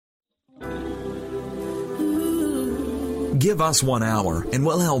Give us 1 hour and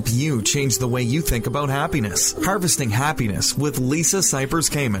we'll help you change the way you think about happiness. Harvesting Happiness with Lisa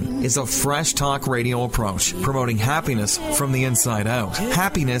Cypers-Kamen is a fresh talk radio approach promoting happiness from the inside out.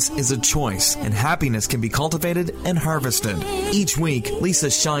 Happiness is a choice, and happiness can be cultivated and harvested. Each week,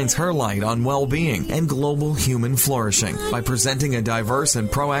 Lisa shines her light on well-being and global human flourishing by presenting a diverse and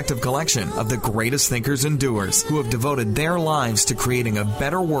proactive collection of the greatest thinkers and doers who have devoted their lives to creating a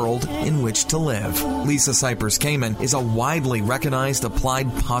better world in which to live. Lisa Cypers-Kamen is a widely recognized applied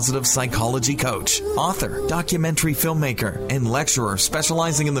positive psychology coach, author, documentary filmmaker, and lecturer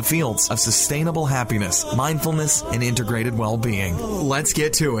specializing in the fields of sustainable happiness, mindfulness, and integrated well-being. Let's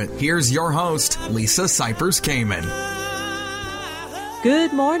get to it. Here's your host, Lisa Cypers-Kamen.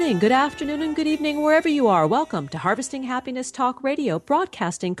 Good morning, good afternoon, and good evening, wherever you are. Welcome to Harvesting Happiness Talk Radio,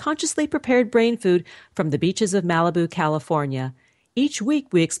 broadcasting consciously prepared brain food from the beaches of Malibu, California. Each week,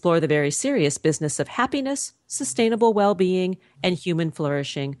 we explore the very serious business of happiness, sustainable well-being, and human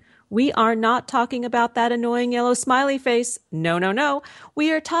flourishing. We are not talking about that annoying yellow smiley face. No, no, no. We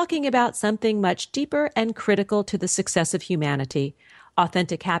are talking about something much deeper and critical to the success of humanity.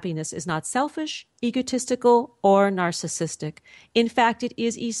 Authentic happiness is not selfish, egotistical, or narcissistic. In fact, it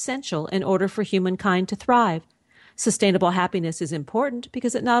is essential in order for humankind to thrive. Sustainable happiness is important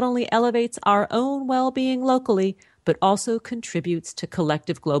because it not only elevates our own well-being locally, but also contributes to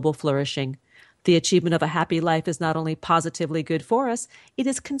collective global flourishing. The achievement of a happy life is not only positively good for us, it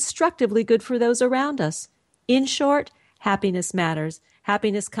is constructively good for those around us. In short, happiness matters.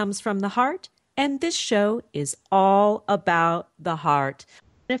 Happiness comes from the heart, and this show is all about the heart.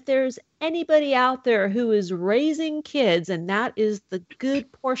 If there's anybody out there who is raising kids, and that is the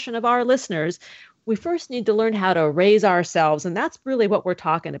good portion of our listeners, we first need to learn how to raise ourselves, and that's really what we're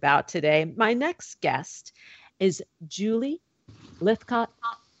talking about today. My next guest is Julie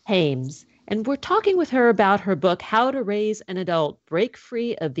Lithcott-Hames, and we're talking with her about her book, How to Raise an Adult, Break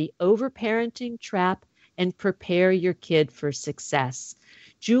Free of the Overparenting Trap and Prepare Your Kid for Success.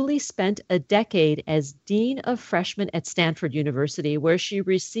 Julie spent a decade as Dean of Freshmen at Stanford University, where she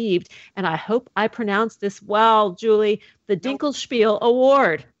received, and I hope I pronounced this well, Julie, the Dinkelspiel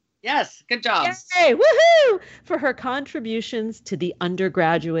Award. Yes, good job. Yay, woohoo! For her contributions to the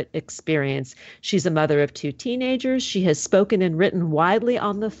undergraduate experience. She's a mother of 2 teenagers. She has spoken and written widely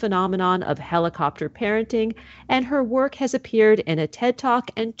on the phenomenon of helicopter parenting, and her work has appeared in a TED Talk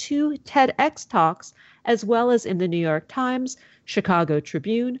and 2 TEDx Talks, as well as in the New York Times, Chicago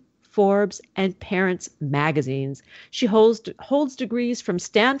Tribune, Forbes, and Parents magazines. She holds degrees from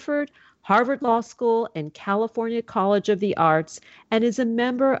Stanford, Harvard Law School, and California College of the Arts, and is a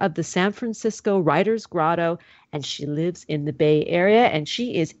member of the San Francisco Writers Grotto, and she lives in the Bay Area, and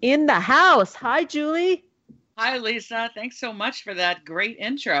she is in the house. Hi, Julie. Hi, Lisa. Thanks so much for that great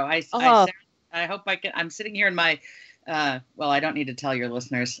intro. I hope I can. I'm sitting here in my, well, I don't need to tell your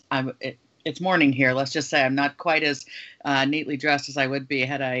listeners. It's morning here. Let's just say I'm not quite as neatly dressed as I would be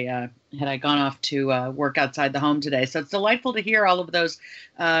had I gone off to work outside the home today. So it's delightful to hear all of those,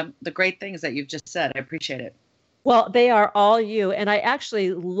 the great things that you've just said. I appreciate it. Well, they are all you. And I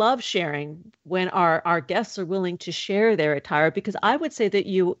actually love sharing when our guests are willing to share their attire, because I would say that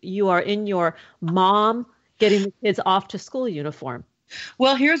you are in your mom getting the kids off to school uniform.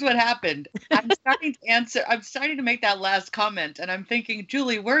 Well, here's what happened. I'm starting to make that last comment, and I'm thinking,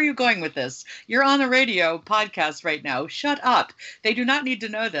 Julie, where are you going with this? You're on a radio podcast right now. Shut up. They do not need to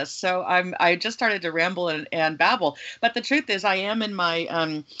know this. So I just started to ramble and babble. But the truth is, I am in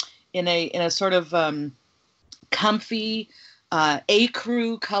my in a sort of comfy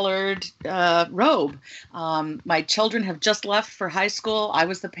ecru colored robe. My children have just left for high school. I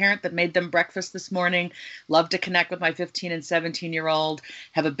was the parent that made them breakfast this morning. Love to connect with my 15 and 17-year-old.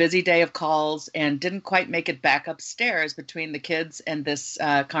 Have a busy day of calls and didn't quite make it back upstairs between the kids and this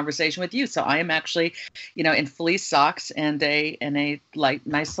conversation with you. So I am actually, in fleece socks and a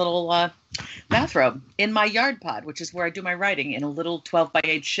nice little bathrobe in my yard pod, which is where I do my writing, in a little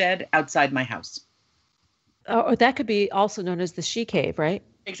 12-by-8 shed outside my house. Or that could be also known as the she cave, right?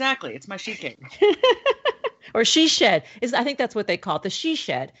 Exactly. It's my she cave. Or she shed. I think that's what they call it, the she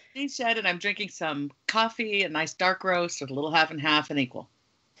shed. She shed, and I'm drinking some coffee, a nice dark roast with a little half and half and equal.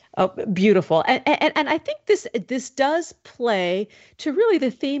 Oh, beautiful. And I think this does play to really the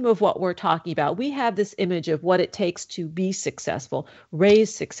theme of what we're talking about. We have this image of what it takes to be successful,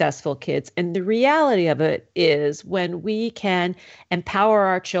 raise successful kids. And the reality of it is, when we can empower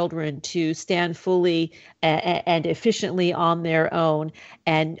our children to stand fully and efficiently on their own,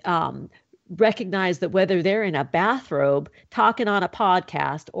 and recognize that whether they're in a bathrobe talking on a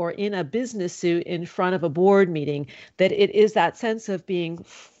podcast or in a business suit in front of a board meeting, that it is that sense of being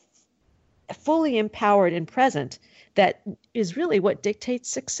fully empowered and present that is really what dictates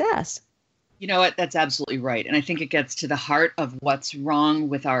success. You know what? That's absolutely right. And I think it gets to the heart of what's wrong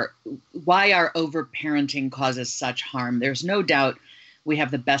with why our overparenting causes such harm. There's no doubt we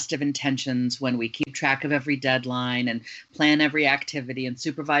have the best of intentions when we keep track of every deadline and plan every activity and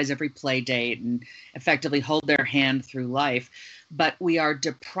supervise every play date and effectively hold their hand through life. But we are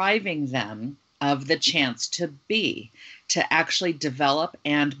depriving them of the chance to actually develop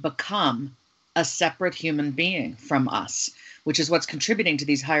and become a separate human being from us, which is what's contributing to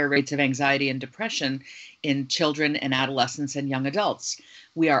these higher rates of anxiety and depression in children and adolescents and young adults.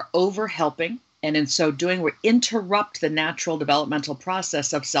 We are over-helping, and in so doing, we interrupt the natural developmental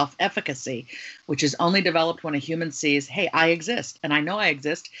process of self-efficacy, which is only developed when a human sees, hey, I exist, and I know I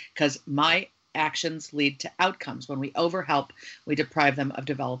exist because my actions lead to outcomes. When we overhelp, we deprive them of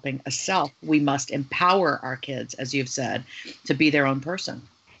developing a self. We must empower our kids, as you've said, to be their own person.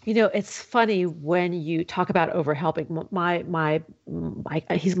 You know, it's funny when you talk about overhelping.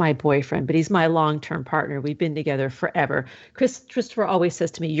 He's my boyfriend, but he's my long-term partner. We've been together forever. Christopher always says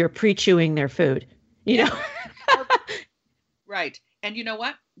to me, "You're pre-chewing their food." You know, right? And you know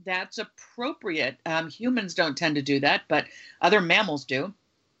what? That's appropriate. Humans don't tend to do that, but other mammals do.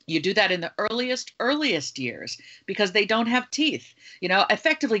 You do that in the earliest years because they don't have teeth. You know,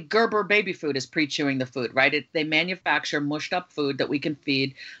 effectively, Gerber baby food is pre-chewing the food, right? They manufacture mushed up food that we can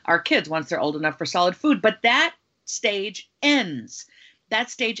feed our kids once they're old enough for solid food. But that stage ends.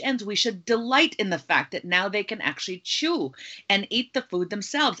 We should delight in the fact that now they can actually chew and eat the food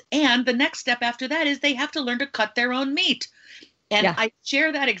themselves. And the next step after that is they have to learn to cut their own meat. And yeah. I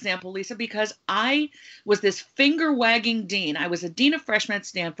share that example, Lisa, because I was this finger-wagging dean. I was a dean of freshmen at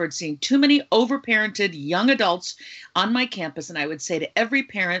Stanford, seeing too many overparented young adults on my campus. And I would say to every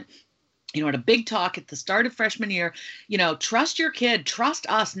parent, you know, at a big talk at the start of freshman year, you know, trust your kid, trust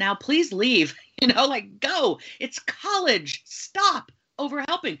us. Now, please leave, you know, like go. It's college. Stop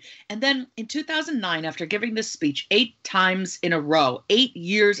overhelping. And then in 2009, after giving this speech 8 times in a row, 8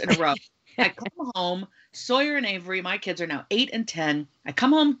 years in a row, I come home. Sawyer and Avery, my kids are now 8 and 10. I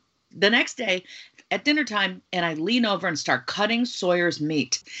come home the next day at dinner time and I lean over and start cutting Sawyer's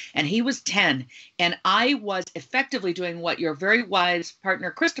meat. And he was 10. And I was effectively doing what your very wise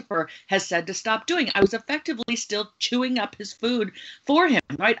partner, Christopher, has said to stop doing. I was effectively still chewing up his food for him,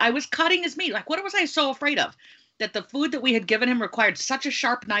 right? I was cutting his meat. Like, what was I so afraid of? That the food that we had given him required such a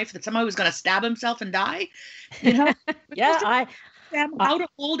sharp knife that somehow he was going to stab himself and die? You know? Yeah, how to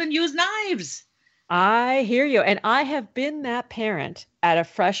hold and use knives. I hear you. And I have been that parent at a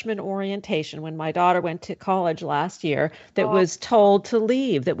freshman orientation when my daughter went to college last year that was told to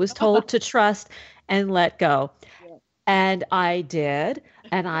leave, that was told to trust and let go. Yeah. And I did.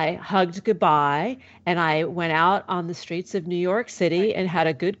 And I hugged goodbye. And I went out on the streets of New York City and had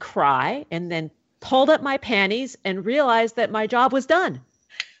a good cry and then pulled up my panties and realized that my job was done.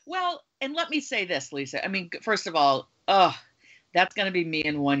 Well, and let me say this, Lisa. I mean, first of all, that's going to be me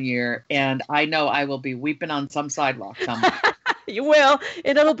in 1 year, and I know I will be weeping on some sidewalk somewhere. You will,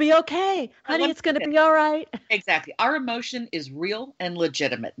 and it'll be okay. Honey, it's going to be all right. Exactly. Our emotion is real and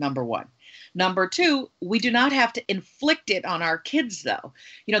legitimate, number one. Number two, we do not have to inflict it on our kids, though.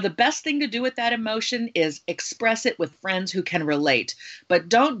 You know, the best thing to do with that emotion is express it with friends who can relate. But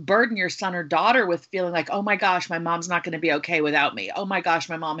don't burden your son or daughter with feeling like, oh my gosh, my mom's not going to be okay without me. Oh my gosh,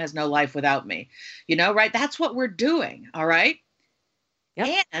 my mom has no life without me. You know, right? That's what we're doing, all right?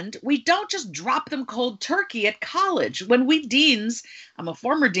 Yep. And we don't just drop them cold turkey at college. When we deans, I'm a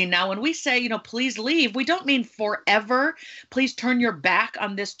former dean now, when we say, you know, please leave, we don't mean forever. Please turn your back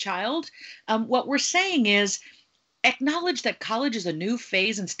on this child. What we're saying is acknowledge that college is a new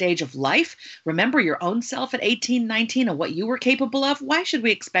phase and stage of life. Remember your own self at 18, 19 and what you were capable of. Why should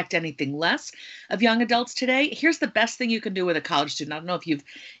we expect anything less of young adults today? Here's the best thing you can do with a college student. I don't know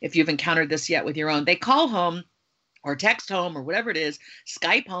if you've encountered this yet with your own. They call home or text home or whatever it is,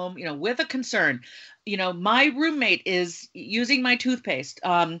 Skype home, you know, with a concern. You know, my roommate is using my toothpaste.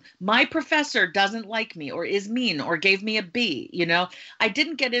 My professor doesn't like me or is mean or gave me a B. You know, I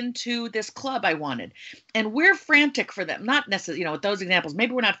didn't get into this club I wanted. And we're frantic for them. Not necessarily, you know, with those examples,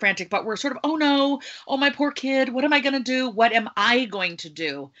 maybe we're not frantic, but we're sort of, oh no, oh my poor kid, what am I going to do? What am I going to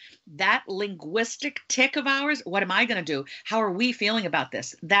do? That linguistic tick of ours, what am I going to do? How are we feeling about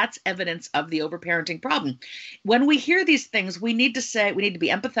this? That's evidence of the overparenting problem. When we hear these things, we need to be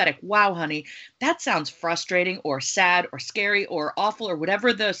empathetic. Wow, honey, that sounds frustrating or sad or scary or awful or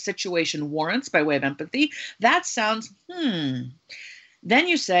whatever the situation warrants by way of empathy. That sounds, Then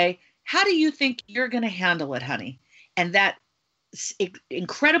you say, how do you think you're going to handle it, honey? And that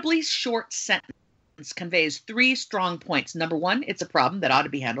incredibly short sentence sentence conveys 3 strong points. Number 1, it's a problem that ought to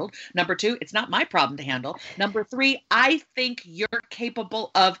be handled. Number 2, it's not my problem to handle. Number 3, I think you're capable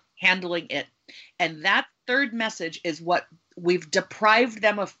of handling it. And that third message is what we've deprived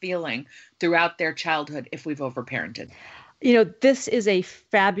them of feeling throughout their childhood if we've overparented. This is a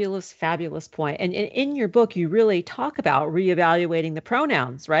fabulous, fabulous point. And in your book, you really talk about reevaluating the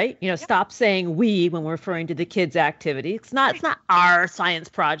pronouns, right? Stop saying we when we're referring to the kids' activity. It's not our science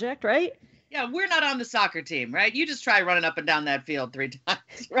project, right? Yeah, we're not on the soccer team, right? You just try running up and down that field 3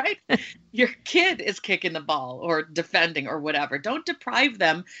 times, right? Your kid is kicking the ball or defending or whatever. Don't deprive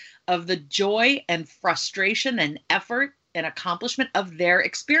them of the joy and frustration and effort and accomplishment of their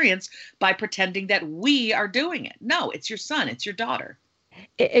experience by pretending that we are doing it. No, it's your son, it's your daughter.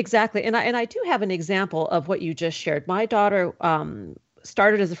 Exactly. And I do have an example of what you just shared. My daughter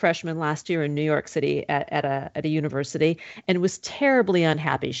started as a freshman last year in New York City at a university and was terribly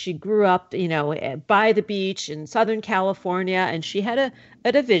unhappy. She grew up, by the beach in Southern California, and she had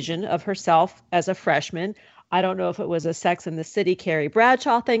a vision of herself as a freshman. I don't know if it was a Sex and the City Carrie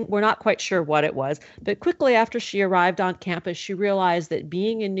Bradshaw thing. We're not quite sure what it was. But quickly after she arrived on campus, she realized that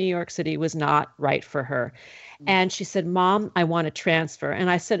being in New York City was not right for her. And she said, "Mom, I want to transfer." And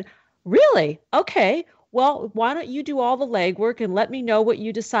I said, "Really? Okay. Well, why don't you do all the legwork and let me know what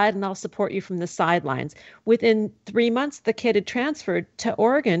you decide, and I'll support you from the sidelines." Within 3 months, the kid had transferred to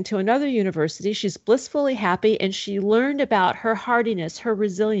Oregon to another university. She's blissfully happy, and she learned about her hardiness, her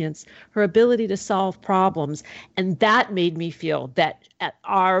resilience, her ability to solve problems. And that made me feel that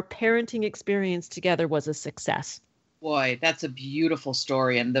our parenting experience together was a success. Boy, that's a beautiful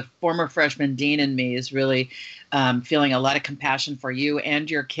story. And the former freshman dean in me is really feeling a lot of compassion for you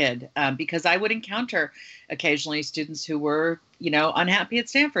and your kid, because I would encounter occasionally students who were, unhappy at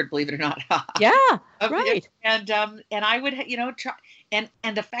Stanford, believe it or not. Yeah, right. And I would, try, and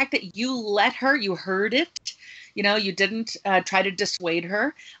the fact that you heard it, you didn't try to dissuade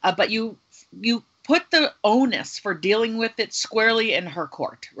her, but you put the onus for dealing with it squarely in her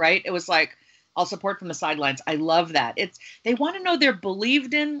court, right? It was like, I'll support from the sidelines. I love that. They want to know they're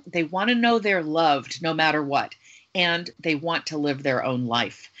believed in. They want to know they're loved no matter what. And they want to live their own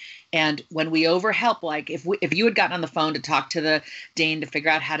life. And when we overhelp, like if you had gotten on the phone to talk to the dean to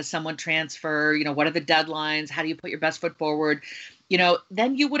figure out how does someone transfer, what are the deadlines? How do you put your best foot forward?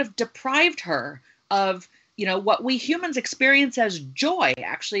 Then you would have deprived her of what we humans experience as joy,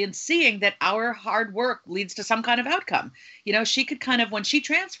 actually, in seeing that our hard work leads to some kind of outcome. She could kind of, when she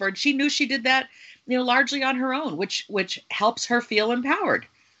transferred, she knew she did that, largely on her own, which helps her feel empowered.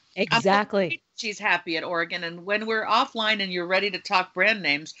 Exactly. She's happy at Oregon. And when we're offline and you're ready to talk brand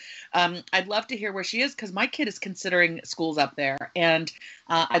names, I'd love to hear where she is, because my kid is considering schools up there. And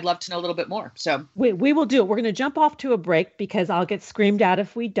I'd love to know a little bit more. So we will do it. We're going to jump off to a break because I'll get screamed at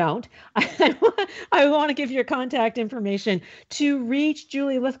if we don't. I want to give your contact information. To reach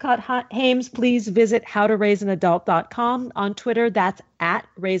Julie Lythcott-Hames, please visit howtoraiseanadult.com. On Twitter, that's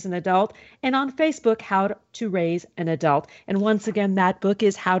 @raiseanadult. And on Facebook, How to Raise an Adult. And once again, that book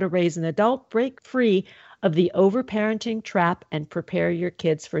is How to Raise an Adult. Break free of the overparenting trap and prepare your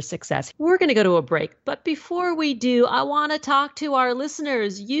kids for success. We're going to go to a break, but before we do, I want to talk to our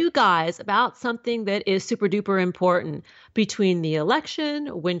listeners, you guys, about something that is super duper important between the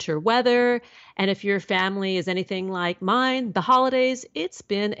election, winter weather, and if your family is anything like mine, the holidays. It's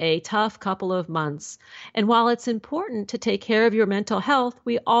been a tough couple of months. And while it's important to take care of your mental health,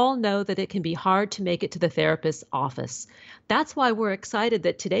 we all know that it can be hard to make it to the therapist's office. That's why we're excited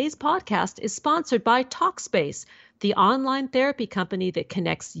that today's podcast is sponsored by Talkspace, the online therapy company that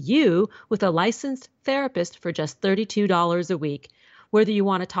connects you with a licensed therapist for just $32 a week. Whether you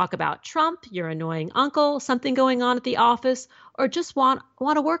want to talk about Trump, your annoying uncle, something going on at the office, or just want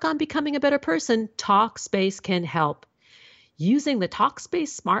to work on becoming a better person, Talkspace can help. Using the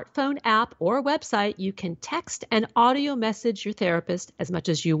Talkspace smartphone app or website, you can text and audio message your therapist as much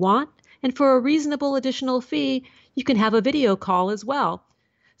as you want, and for a reasonable additional fee, you can have a video call as well.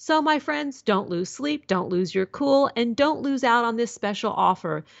 So my friends, don't lose sleep, don't lose your cool, and don't lose out on this special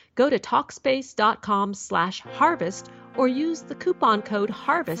offer. Go to Talkspace.com/harvest or use the coupon code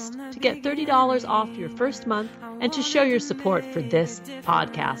HARVEST to get $30 off your first month and to show your support for this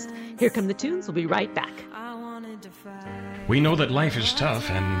podcast. Here come the tunes. We'll be right back. We know that life is tough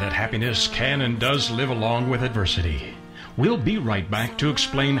and that happiness can and does live along with adversity. We'll be right back to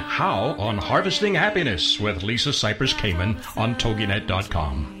explain how on Harvesting Happiness with Lisa Cypers Kamen on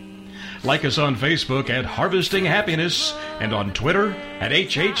TogiNet.com. Like us on Facebook at Harvesting Happiness and on Twitter at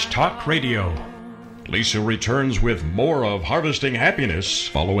HH Talk Radio. Lisa returns with more of Harvesting Happiness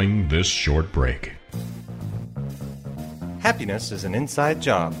following this short break. Happiness is an inside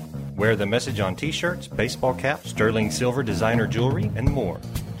job. Wear the message on t-shirts, baseball caps, sterling silver designer jewelry, and more.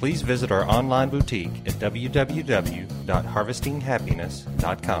 Please visit our online boutique at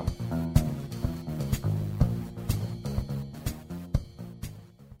www.harvestinghappiness.com.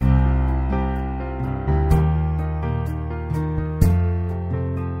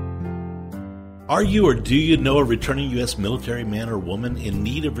 Are you or do you know a returning U.S. military man or woman in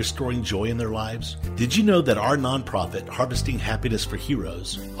need of restoring joy in their lives? Did you know that our nonprofit, Harvesting Happiness for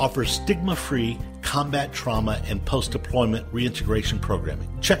Heroes, offers stigma-free combat trauma and post-deployment reintegration programming?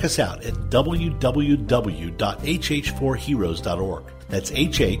 Check us out at www.hh4heroes.org. That's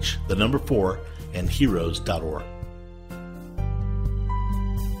HH, the number 4, and heroes.org.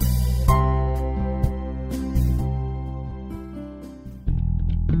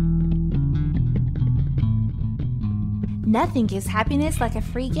 Nothing gives happiness like a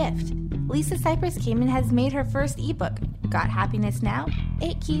free gift. Lisa Cypers Kamen has made her first ebook, Got Happiness Now?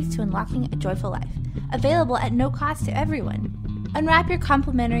 8 Keys to Unlocking a Joyful Life, available at no cost to everyone. Unwrap your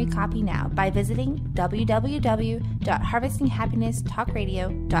complimentary copy now by visiting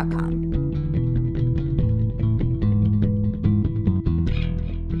www.harvestinghappinesstalkradio.com.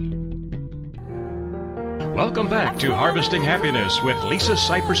 Welcome back to Harvesting Happiness with Lisa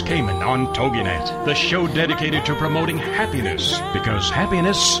Cypers Kamen on TogiNet, the show dedicated to promoting happiness, because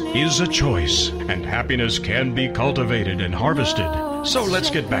happiness is a choice, and happiness can be cultivated and harvested. So let's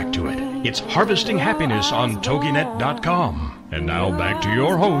get back to it. It's Harvesting Happiness on TogiNet.com. And now back to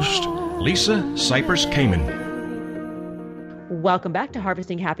your host, Lisa Cypers Kamen. Welcome back to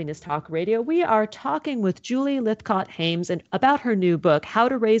Harvesting Happiness Talk Radio. We are talking with Julie Lythcott-Hames about her new book, How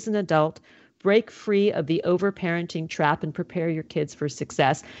to Raise an Adult, Break Free of the Overparenting Trap and Prepare Your Kids for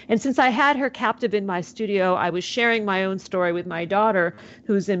Success. And since I had her captive in my studio, I was sharing my own story with my daughter,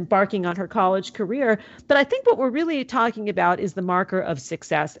 who's embarking on her college career. But I think what we're really talking about is the marker of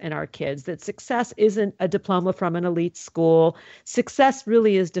success in our kids, that success isn't a diploma from an elite school. Success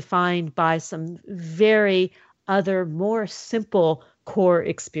really is defined by some very other, more simple core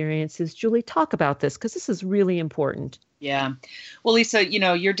experiences. Julie, talk about this, because this is really important. Yeah. Well, Lisa,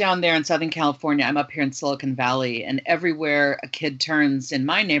 you're down there in Southern California. I'm up here in Silicon Valley, and everywhere a kid turns in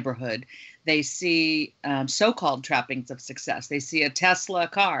my neighborhood, they see so-called trappings of success. They see a Tesla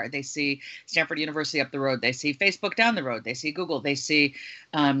car. They see Stanford University up the road. They see Facebook down the road. They see Google. They see,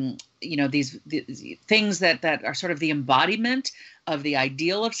 these things that are sort of the embodiment of the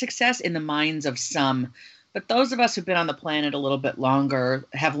ideal of success in the minds of some. But those of us who've been on the planet a little bit longer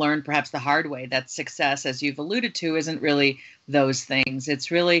have learned perhaps the hard way that success, as you've alluded to, isn't really those things.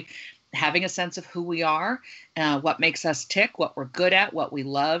 It's really having a sense of who we are, what makes us tick, what we're good at, what we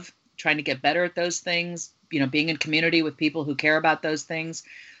love, trying to get better at those things, being in community with people who care about those things.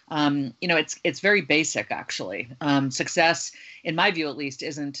 It's very basic, actually. Success, in my view at least,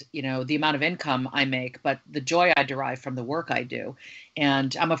 isn't, the amount of income I make, but the joy I derive from the work I do.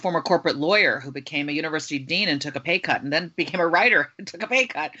 And I'm a former corporate lawyer who became a university dean and took a pay cut, and then became a writer and took a pay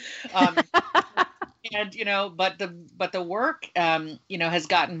cut. But the work, has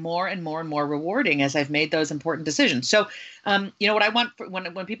gotten more and more and more rewarding as I've made those important decisions. So, what I want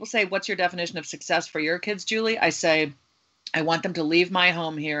when people say, what's your definition of success for your kids, Julie? I say, I want them to leave my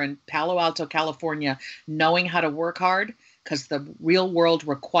home here in Palo Alto, California, knowing how to work hard, because the real world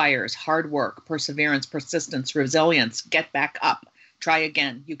requires hard work, perseverance, persistence, resilience. Get back up. Try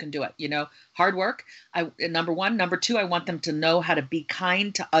again. You can do it. Hard work. Number one. Number two, I want them to know how to be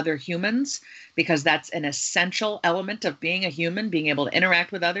kind to other humans, because that's an essential element of being a human, being able to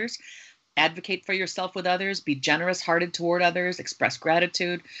interact with others. Advocate for yourself with others, be generous-hearted toward others, express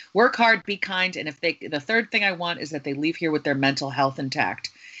gratitude, work hard, be kind. And the third thing I want is that they leave here with their mental health intact.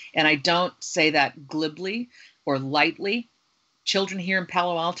 And I don't say that glibly or lightly. Children here in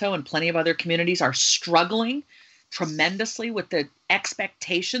Palo Alto and plenty of other communities are struggling tremendously with the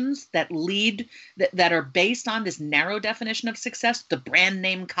expectations that are based on this narrow definition of success, the brand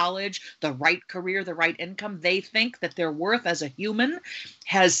name college, the right career, the right income. They think that their worth as a human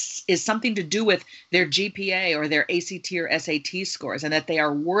is something to do with their GPA or their ACT or SAT scores, and that they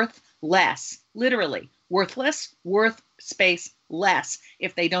are worth less, literally worthless, worth space less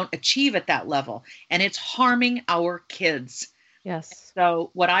if they don't achieve at that level. And it's harming our kids. Yes. So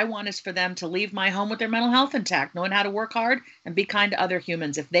what I want is for them to leave my home with their mental health intact, knowing how to work hard and be kind to other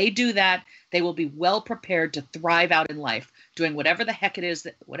humans. If they do that, they will be well prepared to thrive out in life, doing whatever the heck it is,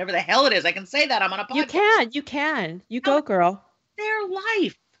 whatever the hell it is. I can say that. I'm on a podcast. You can. You go, girl. Their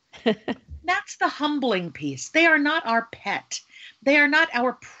life. That's the humbling piece. They are not our pet. They are not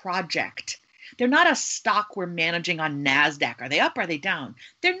our project. They're not a stock we're managing on NASDAQ. Are they up? Are they down?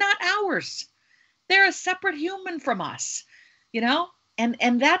 They're not ours. They're a separate human from us.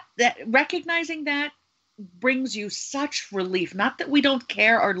 And that recognizing that brings you such relief. Not that we don't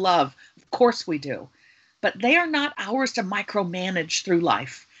care or love, of course we do, but they are not ours to micromanage through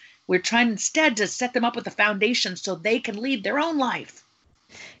life. We're trying instead to set them up with a foundation so they can lead their own life.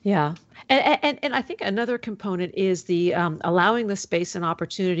 Yeah. And I think another component is the allowing the space and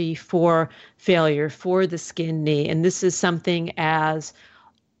opportunity for failure, for the skinned knee. And this is something as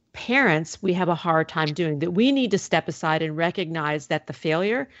parents we have a hard time doing, that we need to step aside and recognize that the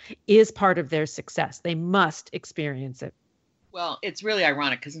failure is part of their success. They must experience it. Well, it's really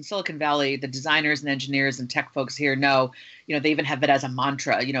ironic because in Silicon Valley, the designers and engineers and tech folks here know, they even have it as a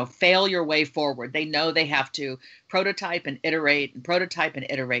mantra, fail your way forward. They know they have to prototype and iterate and prototype and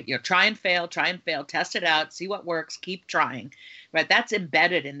iterate, try and fail, test it out, see what works, keep trying, right? That's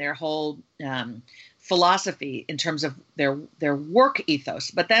embedded in their whole philosophy in terms of their work ethos.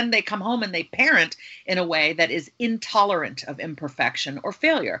 But then they come home and they parent in a way that is intolerant of imperfection or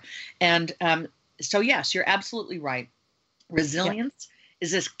failure. And so, yes, you're absolutely right. Resilience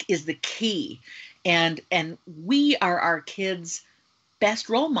is the key, and we are our kids' best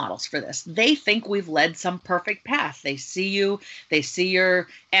role models for this. They think we've led some perfect path. They see you, they see your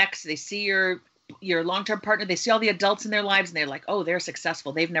ex, they see your long-term partner, they see all the adults in their lives, and they're like, oh, they're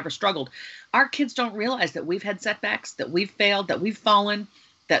successful. They've never struggled. Our kids don't realize that we've had setbacks, that we've failed, that we've fallen,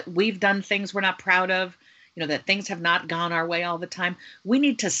 that we've done things we're not proud of. That things have not gone our way all the time. We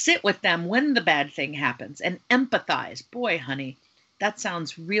need to sit with them when the bad thing happens and empathize. Boy, honey, that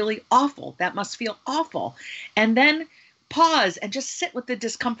sounds really awful. That must feel awful. And then pause and just sit with the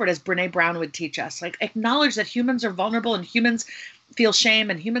discomfort, as Brene Brown would teach us. Like, acknowledge that humans are vulnerable and humans feel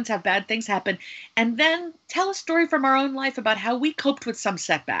shame and humans have bad things happen. And then tell a story from our own life about how we coped with some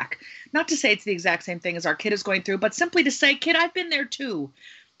setback. Not to say it's the exact same thing as our kid is going through, but simply to say, kid, I've been there too.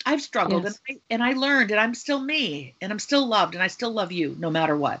 I've struggled, yes. and I learned, and I'm still me, and I'm still loved, and I still love you no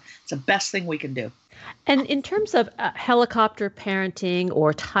matter what. It's the best thing we can do. And in terms of helicopter parenting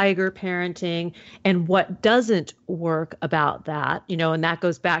or tiger parenting and what doesn't work about that, and that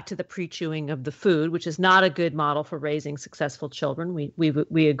goes back to the pre-chewing of the food, which is not a good model for raising successful children.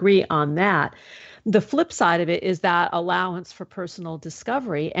 We agree on that. The flip side of it is that allowance for personal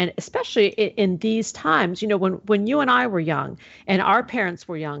discovery. And especially in these times, when you and I were young and our parents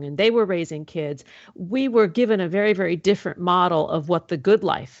were young and they were raising kids, we were given a very, very different model of what the good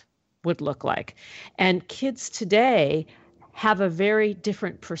life would look like. And kids today have a very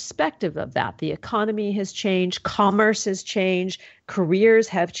different perspective of that. The economy has changed, commerce has changed, careers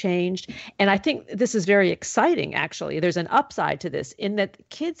have changed. And I think this is very exciting, actually. There's an upside to this in that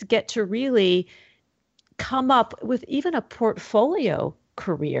kids get to really come up with even a portfolio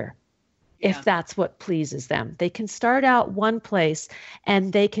career, if that's what pleases them. They can start out one place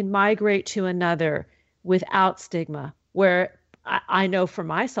and they can migrate to another without stigma. Where I know for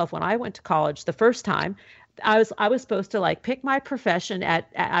myself, when I went to college the first time, I was supposed to pick my profession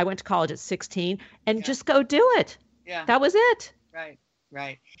I went to college at 16 and just go do it. Yeah. That was it.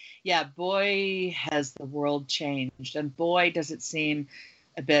 Right. Yeah. Boy, has the world changed, and boy, does it seem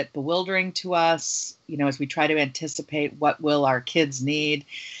a bit bewildering to us, as we try to anticipate what will our kids need,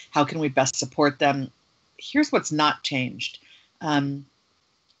 how can we best support them. Here's what's not changed.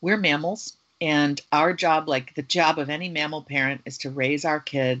 We're mammals, and our job, like the job of any mammal parent, is to raise our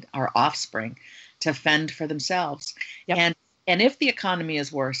kid, our offspring, to fend for themselves. Yep. And if the economy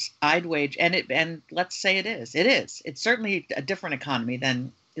is worse, I'd wager, and let's say it is. It's certainly a different economy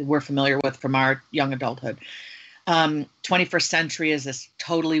than we're familiar with from our young adulthood. 21st century is this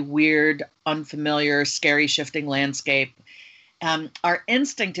totally weird, unfamiliar, scary, shifting landscape. Our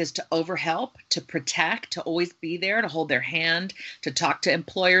instinct is to overhelp, to protect, to always be there, to hold their hand, to talk to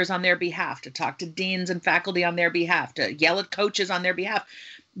employers on their behalf, to talk to deans and faculty on their behalf, to yell at coaches on their behalf.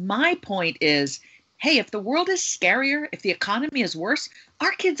 My point is, hey, if the world is scarier, if the economy is worse,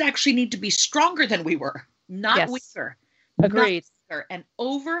 our kids actually need to be stronger than we were, not weaker. Agreed. Not weaker. And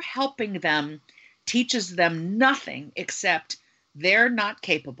over-helping them teaches them nothing except they're not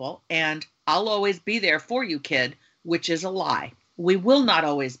capable, and I'll always be there for you, kid, which is a lie. We will not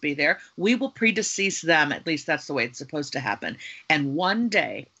always be there. We will predecease them. At least that's the way it's supposed to happen. And one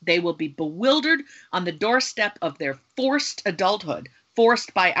day they will be bewildered on the doorstep of their forced adulthood,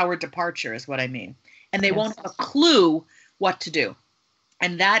 forced by our departure is what I mean. And they won't have a clue what to do.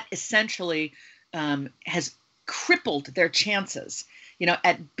 And that essentially has crippled their chances,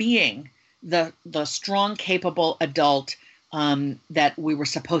 at being the strong, capable adult that we were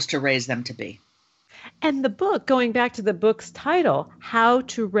supposed to raise them to be. And the book, going back to the book's title, How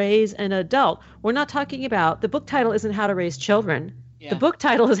to Raise an Adult, we're not talking about, the book title isn't How to Raise Children. Yeah. The book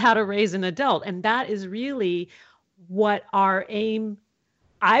title is How to Raise an Adult. And that is really what our aim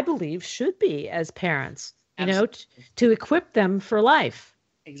I believe should be as parents, to equip them for life.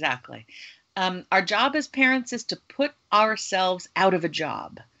 Exactly. Our job as parents is to put ourselves out of a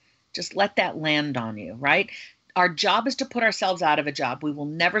job. Just let that land on you, right? Our job is to put ourselves out of a job. We will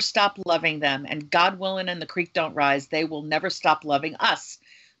never stop loving them. And God willing, and the creek don't rise, they will never stop loving us.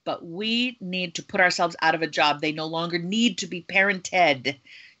 But we need to put ourselves out of a job. They no longer need to be parented.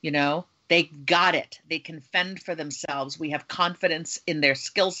 They got it. They can fend for themselves. We have confidence in their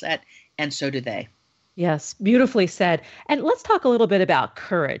skill set, and so do they. Yes, beautifully said. And let's talk a little bit about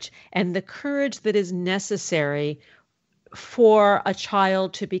courage and the courage that is necessary for a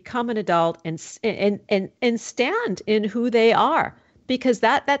child to become an adult and stand in who they are. Because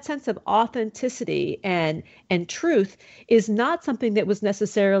that sense of authenticity and truth is not something that was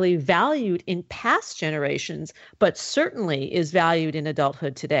necessarily valued in past generations, but certainly is valued in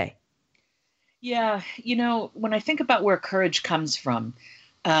adulthood today. Yeah, when I think about where courage comes from,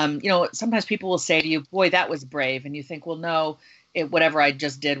 sometimes people will say to you, boy, that was brave. And you think, well, no, whatever I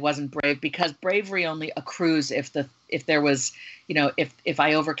just did wasn't brave, because bravery only accrues if there was, if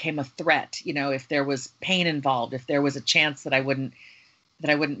I overcame a threat, if there was pain involved, if there was a chance that I wouldn't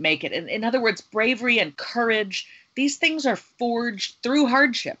make it. In other words, bravery and courage, these things are forged through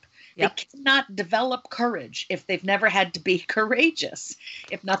hardship. Yep. They cannot develop courage if they've never had to be courageous,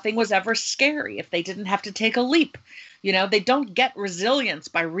 if nothing was ever scary, if they didn't have to take a leap. They don't get resilience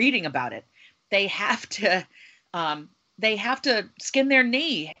by reading about it. They have to skin their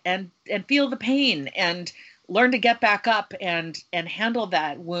knee and feel the pain and learn to get back up and handle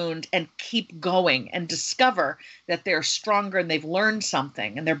that wound and keep going and discover that they're stronger and they've learned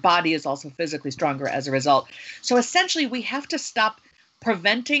something, and their body is also physically stronger as a result. So essentially, we have to stop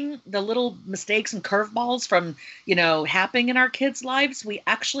preventing the little mistakes and curveballs from, happening in our kids' lives. We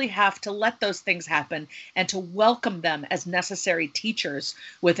actually have to let those things happen and to welcome them as necessary teachers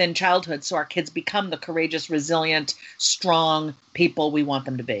within childhood so our kids become the courageous, resilient, strong people we want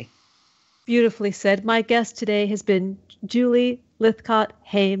them to be. Beautifully said. My guest today has been Julie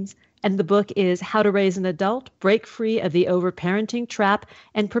Lythcott-Haims, and the book is How to Raise an Adult, Break Free of the Overparenting Trap,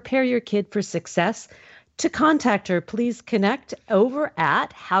 and Prepare Your Kid for Success. To contact her, please connect over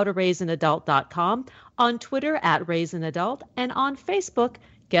at howtoraiseanadult.com, on Twitter at raiseanadult, and on Facebook,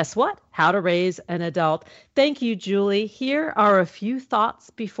 guess what? How to Raise an Adult. Thank you, Julie. Here are a few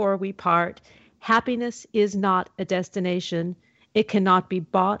thoughts before we part. Happiness is not a destination. It cannot be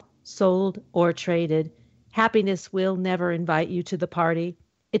bought, sold, or traded. Happiness will never invite you to the party.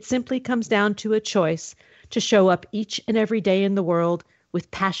 It simply comes down to a choice to show up each and every day in the world with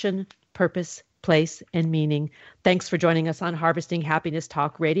passion, purpose, place, and meaning. Thanks for joining us on Harvesting Happiness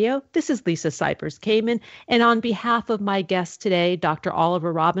Talk Radio. This is Lisa Cypers-Kamen, and on behalf of my guests today, Dr.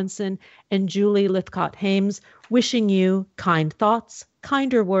 Oliver Robinson and Julie Lythcott-Haims, wishing you kind thoughts,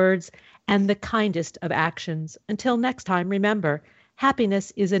 kinder words, and the kindest of actions. Until next time, remember,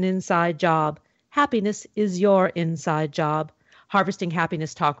 happiness is an inside job. Happiness is your inside job. Harvesting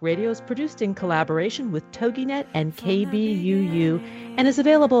Happiness Talk Radio is produced in collaboration with TogiNet and KBUU and is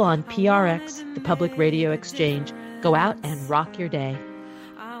available on PRX, the Public Radio Exchange. Go out and rock your day.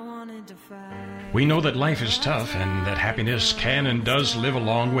 We know that life is tough and that happiness can and does live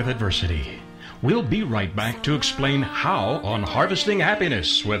along with adversity. We'll be right back to explain how on Harvesting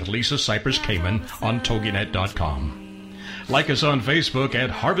Happiness with Lisa Cypers-Kamen on TogiNet.com. Like us on Facebook at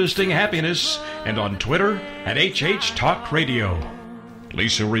Harvesting Happiness and on Twitter at HH Talk Radio.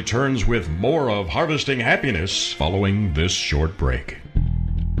 Lisa returns with more of Harvesting Happiness following this short break.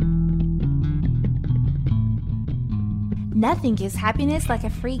 Nothing gives happiness like a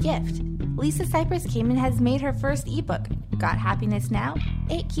free gift. Lisa Cypers-Kamen has made her first ebook, Got Happiness Now?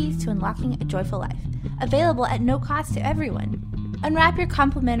 8 Keys to Unlocking a Joyful Life, available at no cost to everyone. Unwrap your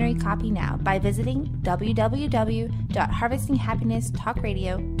complimentary copy now by visiting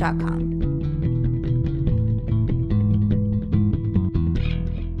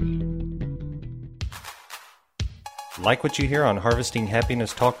Like what you hear on Harvesting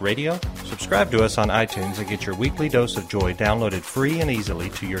Happiness Talk Radio? Subscribe to us on iTunes and get your weekly dose of joy downloaded free and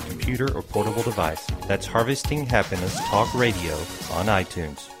easily to your computer or portable device. That's Harvesting Happiness Talk Radio on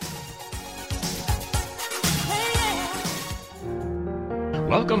iTunes.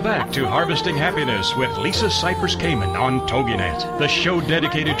 Welcome back to Harvesting Happiness with Lisa Cypers-Kamen on TogiNet, the show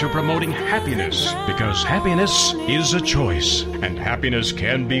dedicated to promoting happiness, because happiness is a choice, and happiness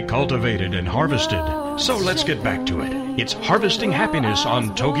can be cultivated and harvested. So let's get back to it. It's Harvesting Happiness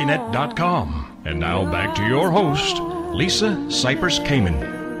on TogiNet.com. And now back to your host, Lisa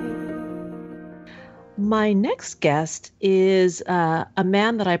Cypers-Kamen. My next guest is a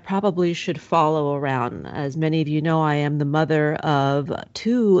man that I probably should follow around. As many of you know, I am the mother of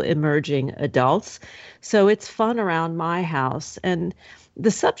two emerging adults, so it's fun around my house. And the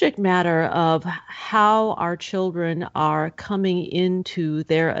subject matter of how our children are coming into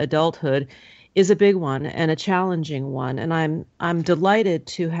their adulthood is a big one and a challenging one. And I'm delighted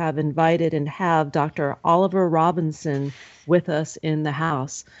to have invited and have Dr. Oliver Robinson with us in the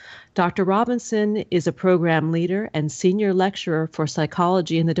house. Dr. Robinson is a program leader and senior lecturer for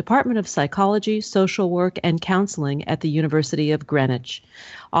psychology in the Department of Psychology, Social Work, and Counseling at the University of Greenwich.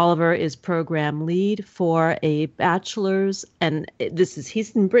 Oliver is program lead for a bachelor's, and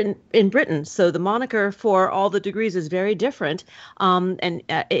he's in Britain, so the moniker for all the degrees is very different,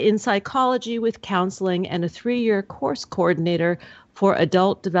 in psychology with counseling, and a 3-year course coordinator for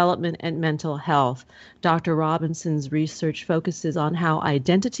adult development and mental health. Dr. Robinson's research focuses on how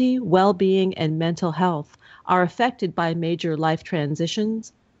identity, well-being, and mental health are affected by major life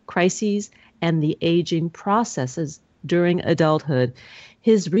transitions, crises, and the aging processes during adulthood.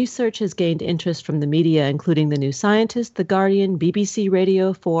 His research has gained interest from the media, including The New Scientist, The Guardian, BBC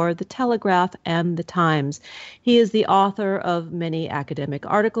Radio 4, The Telegraph, and The Times. He is the author of many academic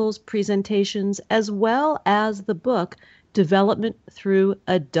articles, presentations, as well as the book Development Through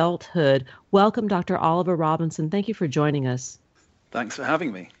Adulthood. Welcome, Dr. Oliver Robinson. Thank you for joining us. Thanks for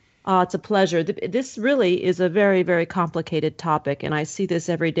having me. It's a pleasure. This really is a very, very complicated topic, and I see this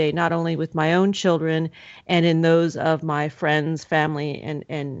every day, not only with my own children and in those of my friends, family,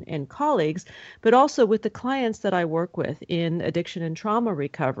 and colleagues, but also with the clients that I work with in addiction and trauma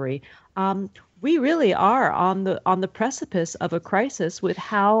recovery. We really are on the precipice of a crisis with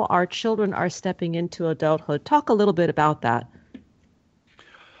how our children are stepping into adulthood. Talk a little bit about that.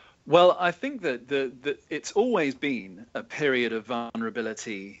 Well, I think that it's always been a period of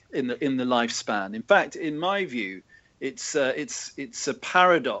vulnerability in the lifespan. In fact, in my view, it's a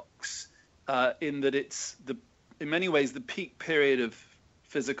paradox in that it's in many ways the peak period of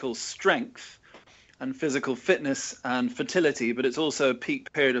physical strength and physical fitness and fertility, but it's also a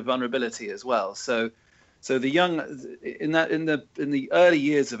peak period of vulnerability as well. So the young in the early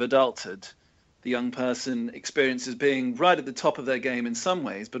years of adulthood, the young person experiences being right at the top of their game in some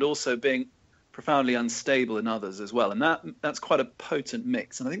ways, but also being profoundly unstable in others as well. And that's quite a potent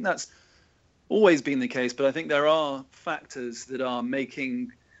mix. And I think that's always been the case, but I think there are factors that are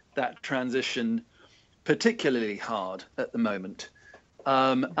making that transition particularly hard at the moment.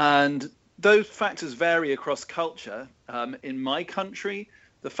 And those factors vary across culture. In my country,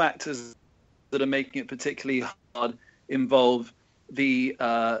 the factors that are making it particularly hard involve the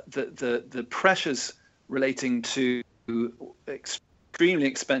pressures relating to extremely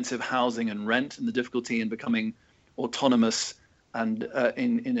expensive housing and rent, and the difficulty in becoming autonomous and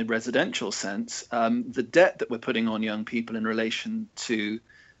in a residential sense, the debt that we're putting on young people in relation to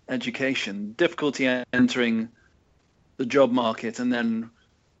education, difficulty entering the job market, and then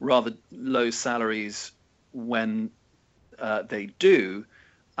rather low salaries when they do,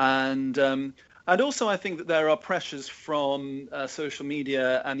 and also, I think that there are pressures from social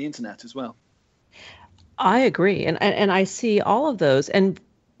media and the internet as well. I agree. And I see all of those. And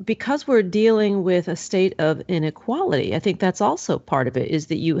because we're dealing with a state of inequality, I think that's also part of it, is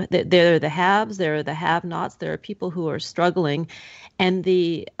that there are the haves, there are the have-nots, there are people who are struggling. And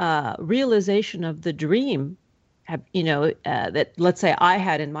the realization of the dream, that, let's say, I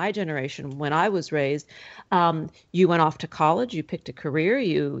had in my generation when I was raised. You went off to college, you picked a career,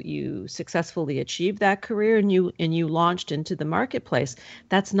 you successfully achieved that career, and you launched into the marketplace.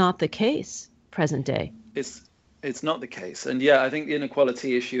 That's not the case present day. It's not the case. And yeah, I think the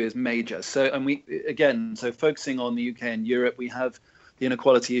inequality issue is major. So focusing on the UK and Europe, we have the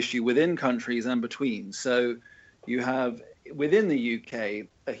inequality issue within countries and between. So you have within the UK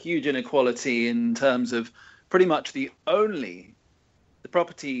a huge inequality in terms of pretty much the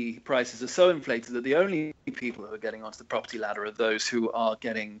property prices are so inflated that the only people who are getting onto the property ladder are those who are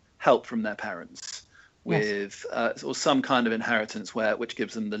getting help from their parents with or some kind of inheritance which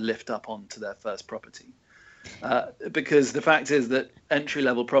gives them the lift up onto their first property. Because the fact is that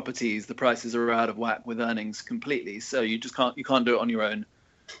entry-level properties, the prices are out of whack with earnings completely, so you can't do it on your own.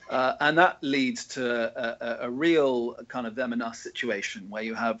 And that leads to a real kind of them and us situation where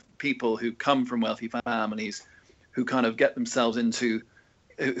you have people who come from wealthy families who kind of get themselves into,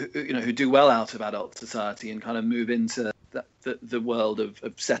 who do well out of adult society and kind of move into the world of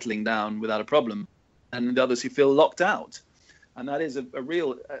settling down without a problem, and the others who feel locked out. And that is a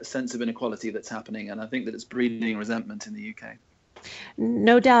real sense of inequality that's happening. And I think that it's breeding resentment in the UK.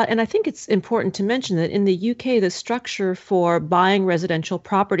 No doubt. And I think it's important to mention that in the UK, the structure for buying residential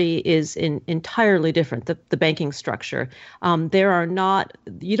property is entirely different, the banking structure.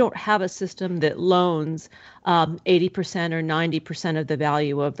 You don't have a system that loans 80% or 90% of the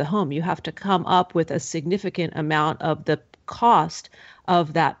value of the home. You have to come up with a significant amount of the cost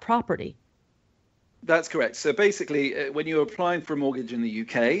of that property. That's correct. So basically, when you're applying for a mortgage in the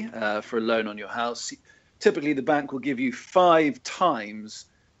UK for a loan on your house, typically the bank will give you 5 times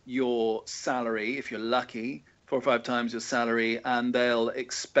your salary, if you're lucky, 4 or 5 times your salary, and they'll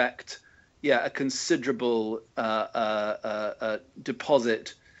expect, a considerable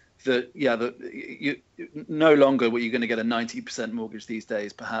deposit. That you no longer were you going to get a 90% mortgage these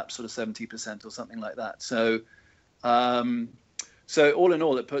days, perhaps sort of 70% or something like that. So, so all in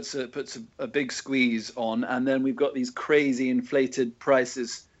all, it puts a big squeeze on, and then we've got these crazy inflated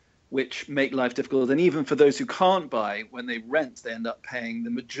prices, which make life difficult. And even for those who can't buy, when they rent, they end up paying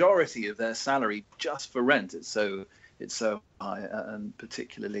the majority of their salary just for rent. It's so high, and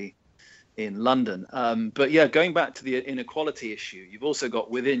particularly in London. But yeah, going back to the inequality issue, you've also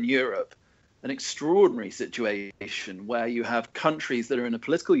got within Europe an extraordinary situation where you have countries that are in a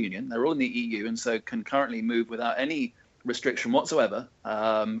political union. They're all in the EU, and so can currently move without any restriction whatsoever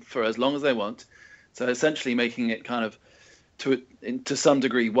for as long as they want. So essentially making it kind of, to some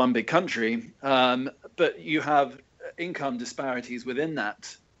degree, one big country, but you have income disparities within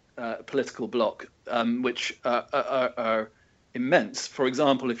that political bloc, which are immense. For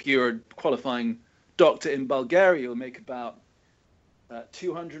example, if you're a qualifying doctor in Bulgaria, you'll make about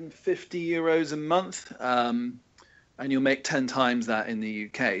 250 euros a month, and you'll make 10 times that in the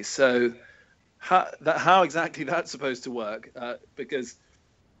UK. So how exactly that's supposed to work? Because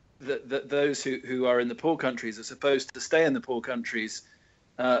those who are in the poor countries are supposed to stay in the poor countries,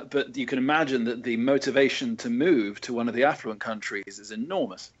 but you can imagine that the motivation to move to one of the affluent countries is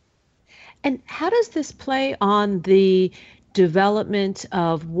enormous. And how does this play on the development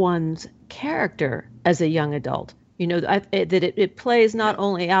of one's character as a young adult? That it plays not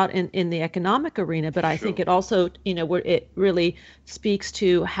only out in the economic arena, but I think it also, it really speaks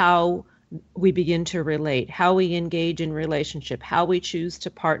to how we begin to relate, how we engage in relationship, how we choose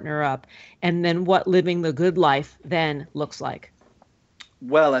to partner up, and then what living the good life then looks like.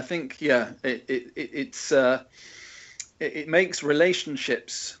 Well, I think, it makes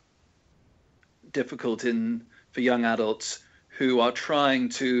relationships difficult for young adults who are trying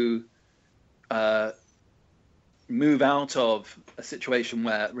to move out of a situation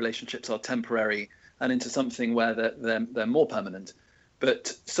where relationships are temporary and into something where they're more permanent.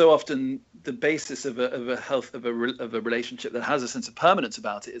 But so often the basis of a relationship that has a sense of permanence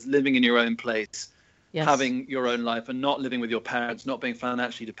about it is living in your own place, yes, having your own life, and not living with your parents, not being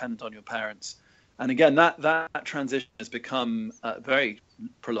financially dependent on your parents. And again, that transition has become very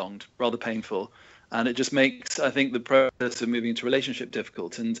prolonged, rather painful, and it just makes, I think, the process of moving into a relationship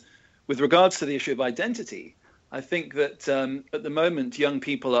difficult. And with regards to the issue of identity, I think that at the moment young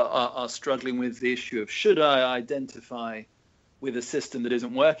people are struggling with the issue of, should I identify with a system that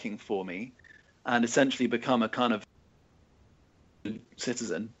isn't working for me and essentially become a kind of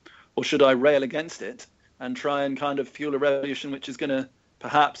citizen, or should I rail against it and try and kind of fuel a revolution which is going to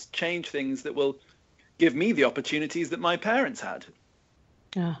perhaps change things that will give me the opportunities that my parents had?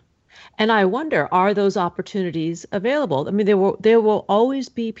 Yeah. And I wonder, are those opportunities available? I mean, there will always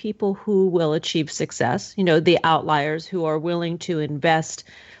be people who will achieve success, the outliers who are willing to invest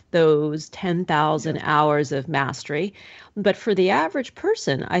those 10,000 hours of mastery. But for the average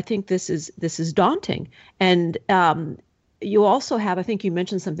person, I think this is daunting. And you also have, I think you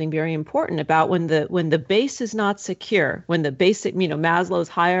mentioned something very important about when the base is not secure, when the basic, Maslow's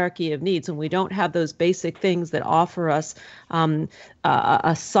hierarchy of needs, when we don't have those basic things that offer us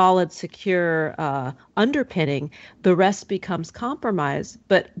a solid, secure underpinning, the rest becomes compromise.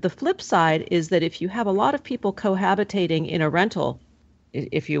 But the flip side is that if you have a lot of people cohabitating in a rental,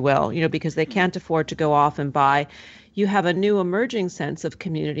 if you will, because they can't afford to go off and buy, you have a new emerging sense of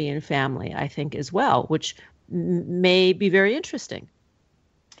community and family, I think, as well, which may be very interesting.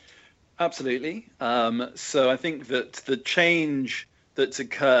 Absolutely. So I think that the change that's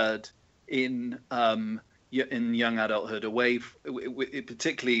occurred in young adulthood,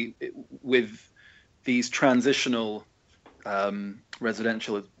 particularly with these transitional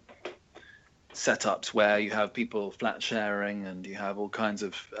residential setups where you have people flat sharing and you have all kinds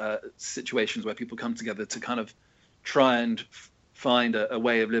of situations where people come together to kind of try and find a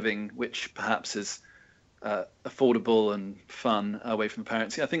way of living which perhaps is affordable and fun away from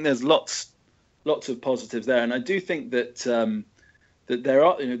parents. I think there's lots of positives there, and I do think that that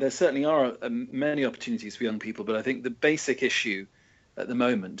there certainly are many opportunities for young people, but I think the basic issue at the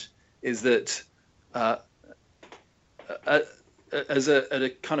moment is that at a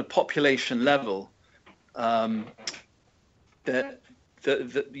kind of population level, that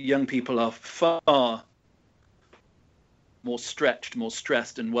young people are far more stretched, more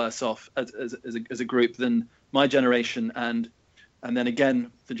stressed, and worse off as a group than my generation, and then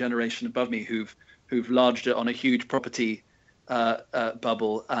again the generation above me who've larged it on a huge property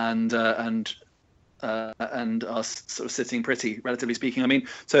bubble and are sort of sitting pretty, relatively speaking. I mean,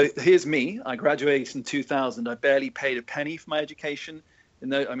 so here's me. I graduated in 2000. I barely paid a penny for my education.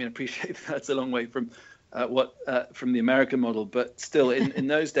 I appreciate that's a long way from from the American model, but still, in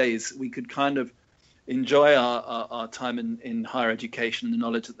those days, we could kind of enjoy our time in higher education and the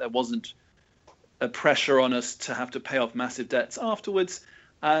knowledge that there wasn't a pressure on us to have to pay off massive debts afterwards,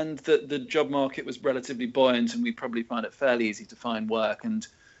 and that the job market was relatively buoyant, and we probably find it fairly easy to find work. And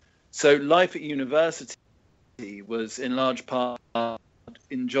so life at university was in large part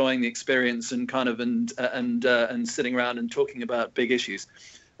enjoying the experience and kind of and sitting around and talking about big issues.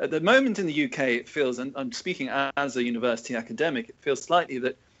 At the moment in the UK, it feels, and I'm speaking as a university academic, it feels slightly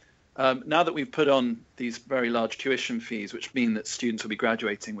that now that we've put on these very large tuition fees, which mean that students will be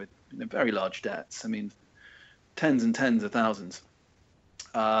graduating with very large debts, I mean, tens and tens of thousands,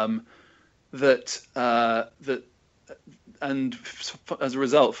 and as a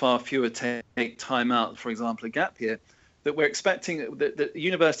result, far fewer take time out, for example, a gap year, that we're expecting that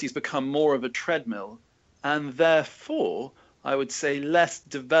universities become more of a treadmill, and therefore, I would say, less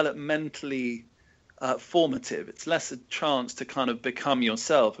developmentally formative. It's less a chance to kind of become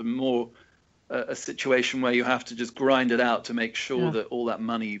yourself, and more a situation where you have to just grind it out to make sure that all that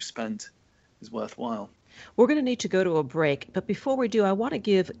money you've spent is worthwhile. We're going to need to go to a break, but before we do, I want to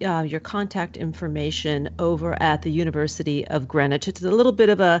give your contact information over at the University of Greenwich. It's a little bit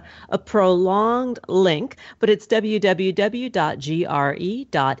of a prolonged link, but it's www.gre.ac.uk,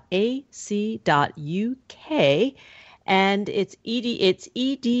 and it's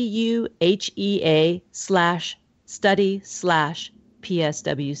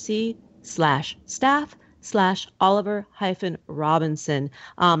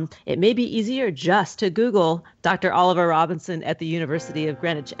It may be easier just to Google Dr. Oliver Robinson at the University of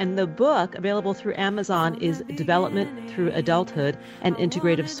Greenwich. And the book available through Amazon is Development Through Adulthood, an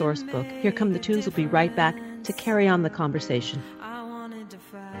integrative source book. Here Come the Tunes. We'll be right back to carry on the conversation.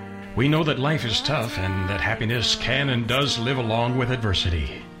 We know that life is tough and that happiness can and does live along with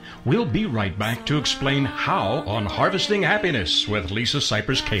adversity. We'll be right back to explain how on Harvesting Happiness with Lisa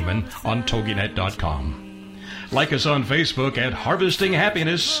Cypers Kamen on TogiNet.com. Like us on Facebook at Harvesting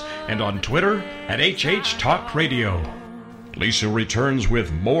Happiness and on Twitter at HH Talk Radio. Lisa returns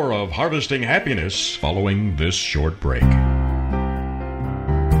with more of Harvesting Happiness following this short break.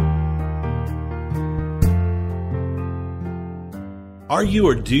 Are you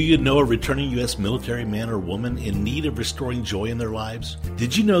or do you know a returning U.S. military man or woman in need of restoring joy in their lives?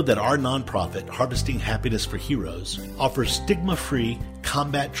 Did you know that our nonprofit, Harvesting Happiness for Heroes, offers stigma-free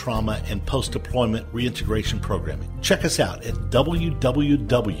combat trauma and post-deployment reintegration programming? Check us out at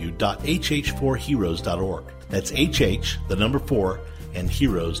www.hh4heroes.org. That's HH, the number 4, and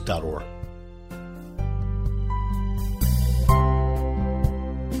heroes.org.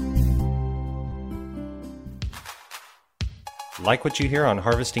 Like what you hear on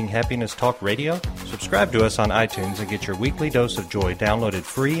Harvesting Happiness Talk Radio? Subscribe to us on iTunes and get your weekly dose of joy downloaded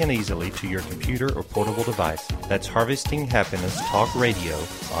free and easily to your computer or portable device. That's Harvesting Happiness Talk Radio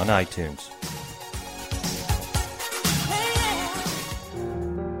on iTunes.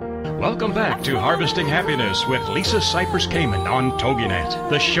 Welcome back to Harvesting Happiness with Lisa Cypers Kamen on TogiNet,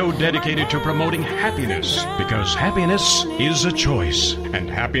 the show dedicated to promoting happiness, because happiness is a choice, and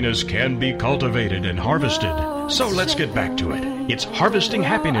happiness can be cultivated and harvested. So let's get back to it. It's Harvesting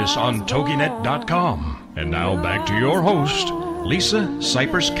Happiness on TogiNet.com. And now back to your host, Lisa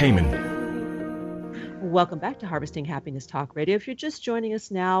Cypers Kamen. Welcome back to Harvesting Happiness Talk Radio. If you're just joining us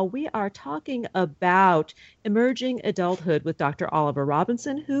now, we are talking about emerging adulthood with Dr. Oliver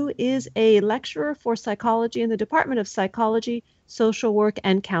Robinson, who is a lecturer for psychology in the Department of Psychology, Social Work,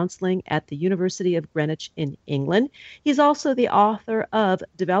 and Counseling at the University of Greenwich in England. He's also the author of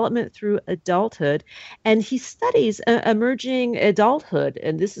Development Through Adulthood, and he studies emerging adulthood,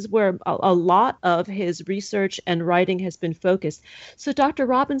 and this is where a lot of his research and writing has been focused. So, Dr.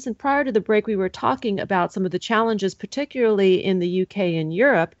 Robinson, prior to the break, we were talking about some of the challenges, particularly in the UK and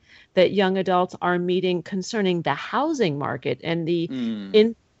Europe, that young adults are meeting concerning the housing market and the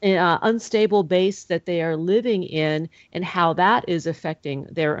unstable base that they are living in, and how that is affecting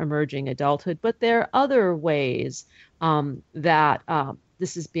their emerging adulthood. But there are other ways that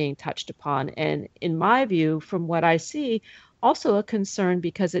this is being touched upon. And in my view, from what I see, also a concern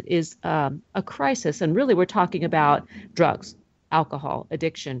because it is a crisis. And really, we're talking about drugs, alcohol,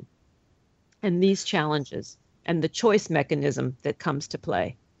 addiction, and these challenges and the choice mechanism that comes to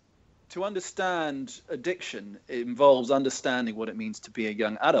play. To understand addiction, it involves understanding what it means to be a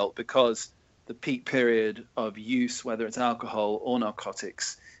young adult, because the peak period of use, whether it's alcohol or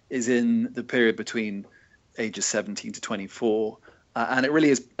narcotics, is in the period between ages 17 to 24. And it really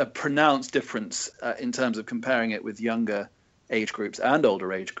is a pronounced difference in terms of comparing it with younger age groups and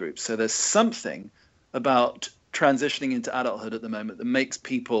older age groups. So there's something about transitioning into adulthood at the moment that makes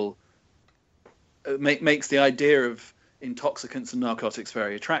people, makes the idea of intoxicants and narcotics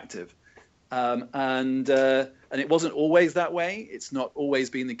very attractive. And it wasn't always that way. It's not always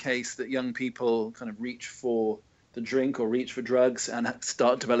been the case that young people kind of reach for the drink or reach for drugs and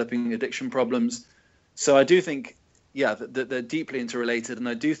start developing addiction problems. So I do think, that they're deeply interrelated. And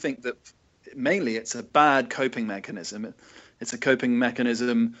I do think that mainly it's a bad coping mechanism. It's a coping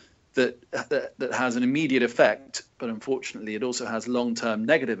mechanism that has an immediate effect, but unfortunately it also has long-term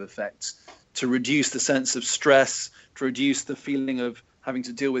negative effects to reduce the sense of stress, to reduce the feeling of having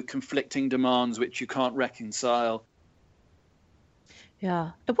to deal with conflicting demands which you can't reconcile.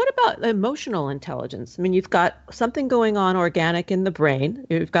 Yeah. And what about emotional intelligence? I mean, you've got something going on organic in the brain.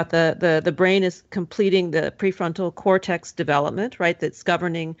 You've got the brain is completing the prefrontal cortex development, right? That's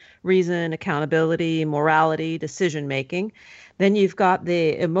governing reason, accountability, morality, decision making. Then you've got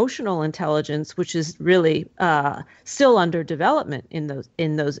the emotional intelligence, which is really still under development in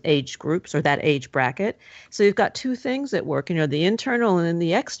those age groups or that age bracket. So you've got two things at work, the internal and then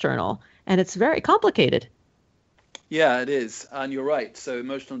the external, and it's very complicated. Yeah, it is. And you're right. So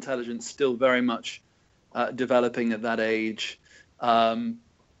emotional intelligence still very much developing at that age. And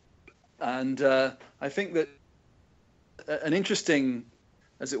I think that an interesting,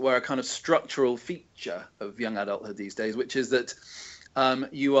 as it were, a kind of structural feature of young adulthood these days, which is that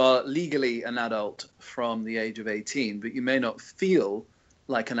you are legally an adult from the age of 18, but you may not feel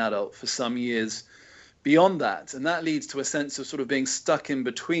like an adult for some years beyond that. And that leads to a sense of sort of being stuck in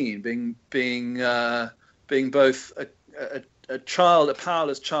between, being both a child, a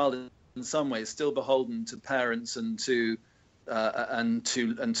powerless child in some ways, still beholden to parents and to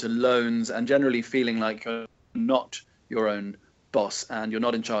loans, and generally feeling like you're not your own boss and you're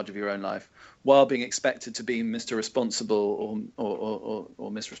not in charge of your own life, while being expected to be Mr. Responsible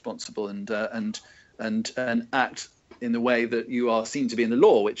or Miss Responsible and act in the way that you are seen to be in the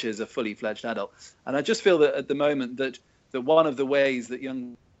law, which is a fully fledged adult. And I just feel that at the moment that one of the ways that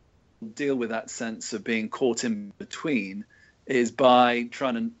young deal with that sense of being caught in between is by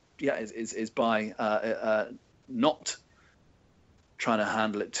not trying to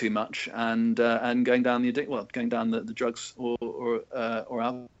handle it too much and going down the drugs or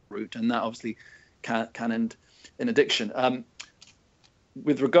alcohol route, and that obviously can end in addiction.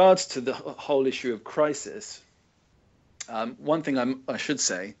 With regards to the whole issue of crisis, one thing I should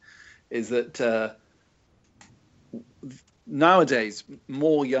say is that nowadays,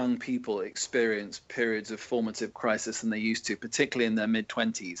 more young people experience periods of formative crisis than they used to, particularly in their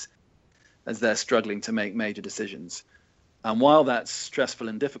mid-20s, as they're struggling to make major decisions. And while that's stressful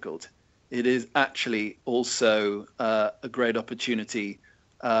and difficult, it is actually also a great opportunity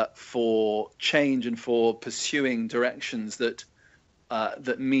for change and for pursuing directions that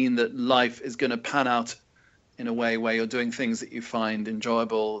mean that life is going to pan out in a way where you're doing things that you find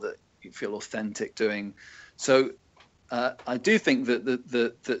enjoyable, that you feel authentic doing. So I do think that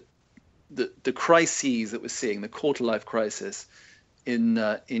the crises that we're seeing, the quarter life crisis in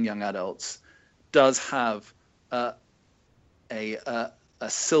young adults, does have a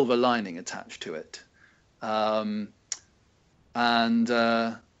silver lining attached to it, and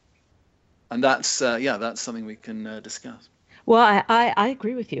that's something we can discuss. Well, I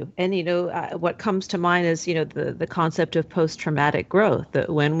agree with you. And, what comes to mind is, the concept of post-traumatic growth, that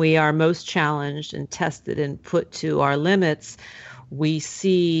when we are most challenged and tested and put to our limits, we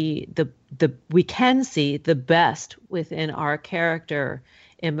see we can see the best within our character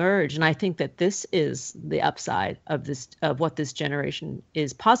emerge. And I think that this is the upside of what this generation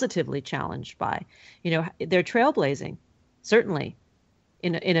is positively challenged by. They're trailblazing, certainly,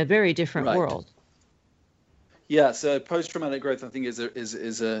 in a very different world. Yeah, so post-traumatic growth, I think,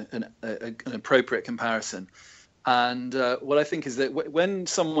 is an appropriate comparison. And what I think is that when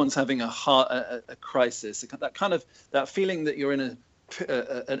someone's having a crisis, that feeling that you're in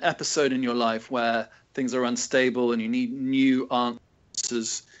an episode in your life where things are unstable and you need new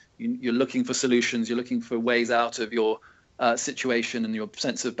answers, you're looking for solutions, you're looking for ways out of your situation and your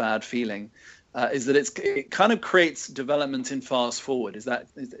sense of bad feeling, is that it kind of creates development in fast forward.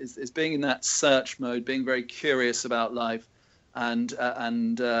 Is being in that search mode, being very curious about life, and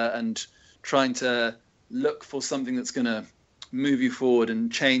trying to look for something that's going to move you forward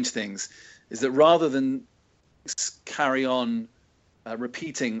and change things. Is that rather than carry on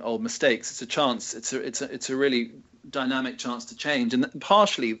repeating old mistakes, it's a chance. It's a really dynamic chance to change, and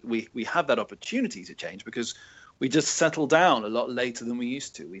partially we have that opportunity to change because we just settle down a lot later than we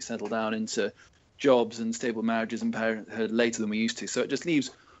used to. We settle down into jobs and stable marriages and parenthood later than we used to. So it just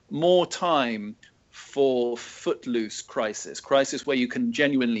leaves more time for footloose crisis where you can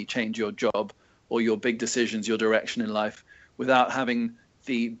genuinely change your job or your big decisions, your direction in life, without having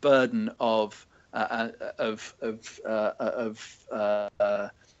the burden of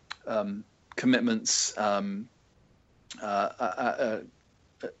commitments.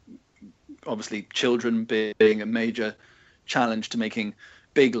 Obviously, children being a major challenge to making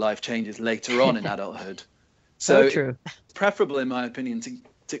big life changes later on in adulthood. So true. It's preferable, in my opinion,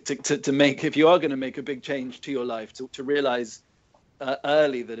 to make, if you are going to make a big change to your life, to realize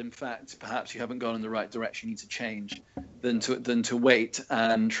early that in fact perhaps you haven't gone in the right direction, you need to change, than to wait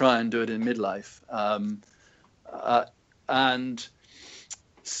and try and do it in midlife.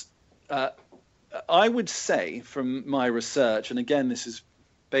 I would say from my research, and again this is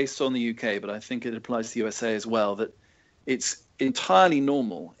based on the UK, but I think it applies to the USA as well, that it's entirely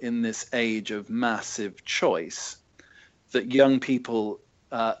normal in this age of massive choice that young people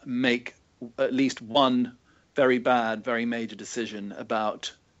make at least one very bad, very major decision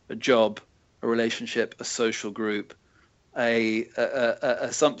about a job, a relationship, a social group,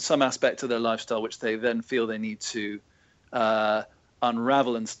 some aspect of their lifestyle which they then feel they need to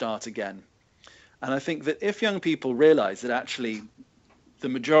unravel and start again. And I think that if young people realize that actually the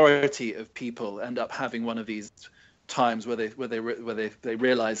majority of people end up having one of these times where they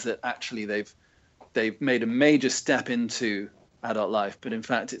realize that actually they've made a major step into adult life, but in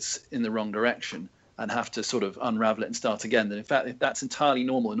fact it's in the wrong direction, and have to sort of unravel it and start again, then in fact that's entirely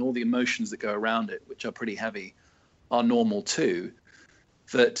normal, and all the emotions that go around it, which are pretty heavy, are normal too.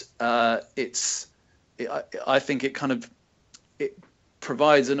 That I think it kind of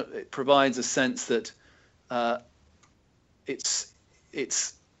provides a sense that it's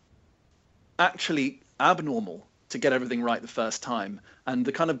actually abnormal to get everything right the first time, and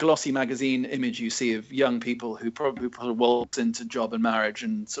the kind of glossy magazine image you see of young people who probably waltz into job and marriage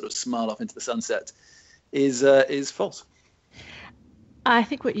and sort of smile off into the sunset is false. I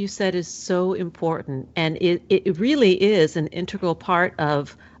think what you said is so important, and it really is an integral part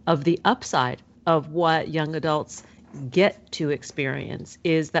of the upside of what young adults get to experience,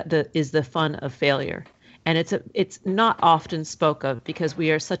 is the fun of failure. And it's not often spoke of because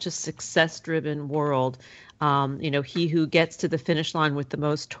we are such a success-driven world. He who gets to the finish line with the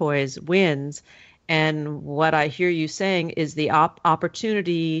most toys wins. And what I hear you saying is the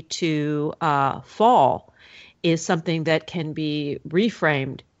opportunity to fall is something that can be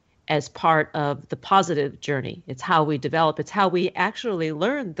reframed as part of the positive journey. It's how we develop. It's how we actually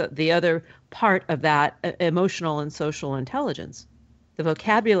learn the other part of that emotional and social intelligence. The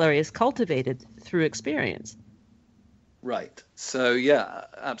vocabulary is cultivated through experience. Right. So yeah,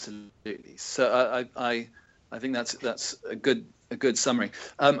 absolutely. So I think that's a good summary.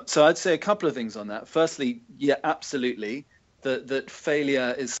 So I'd say a couple of things on that. Firstly, yeah, absolutely, that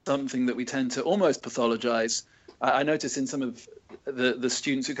failure is something that we tend to almost pathologize. I notice in some of the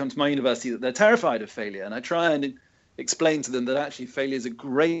students who come to my university that they're terrified of failure, and I try and explain to them that actually failure is a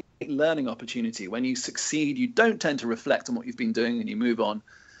great learning opportunity. When you succeed, you don't tend to reflect on what you've been doing and you move on.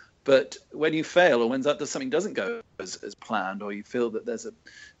 But when you fail, or when something doesn't go as planned, or you feel that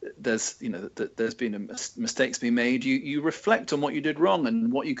there's been mistakes being made, you reflect on what you did wrong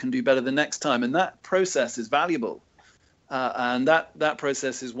and what you can do better the next time, and that process is valuable. And that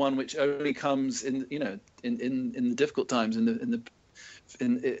process is one which only comes in the difficult times,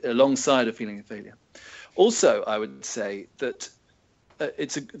 alongside a feeling of failure. Also, I would say that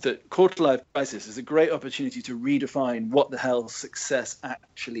that quarter-life crisis is a great opportunity to redefine what the hell success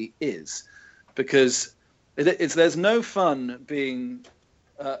actually is, because there's no fun being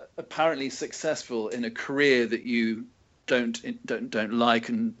apparently successful in a career that you don't like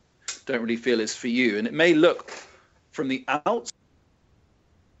and don't really feel is for you, and it may look from the outside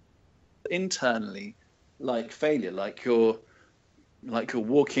internally like failure, like you're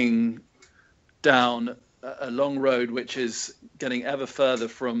walking down a long road which is getting ever further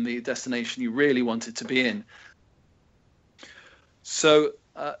from the destination you really wanted to be in. So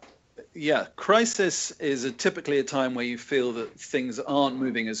crisis is typically a time where you feel that things aren't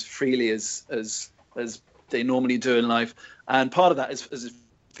moving as freely as they normally do in life, and part of that is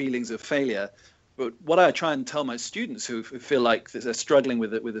feelings of failure. But what I try and tell my students who feel like they're struggling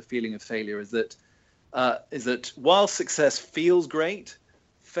with a feeling of failure is that while success feels great,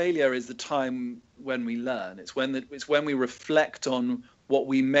 failure is the time when we learn. It's when we reflect on what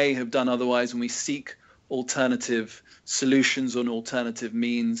we may have done otherwise, when we seek alternative solutions on alternative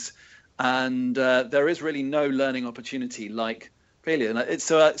means, and there is really no learning opportunity like failure. And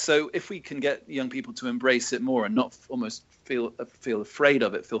so if we can get young people to embrace it more and not almost feel afraid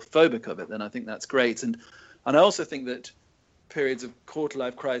of it, feel phobic of it, then I think that's great. And I also think that periods of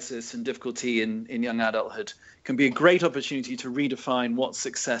quarter-life crisis and difficulty in young adulthood can be a great opportunity to redefine what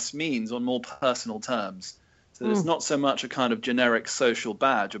success means on more personal terms. So it's not so much a kind of generic social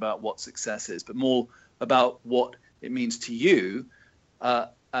badge about what success is, but more about what it means to you,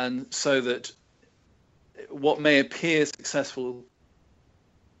 and so that what may appear successful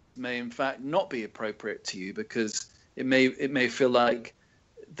may in fact not be appropriate to you, because it may feel like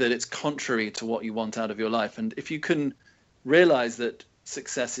that it's contrary to what you want out of your life. And if you can realize that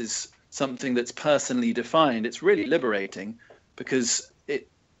success is something that's personally defined, it's really liberating, because it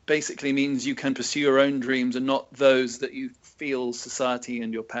basically means you can pursue your own dreams and not those that you feel society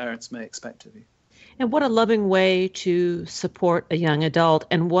and your parents may expect of you. And what a loving way to support a young adult,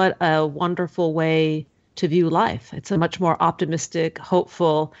 and what a wonderful way to view life. It's a much more optimistic,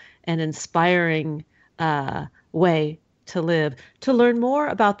 hopeful, and inspiring way to live. To learn more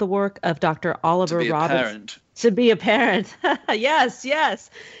about the work of Dr. Oliver Robinson. To be a parent. Yes.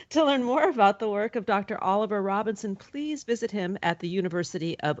 To learn more about the work of Dr. Oliver Robinson, please visit him at the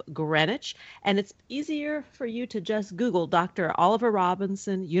University of Greenwich. And it's easier for you to just Google Dr. Oliver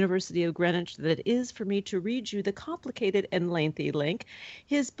Robinson, University of Greenwich, than it is for me to read you the complicated and lengthy link.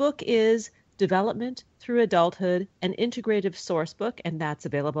 His book is Development Through Adulthood, an integrative source book, and that's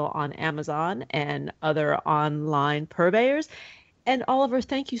available on Amazon and other online purveyors. And Oliver,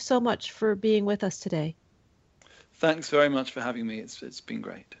 thank you so much for being with us today. Thanks very much for having me. It's been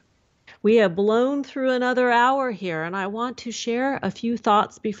great. We have blown through another hour here, and I want to share a few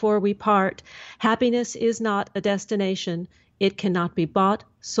thoughts before we part. Happiness is not a destination. It cannot be bought,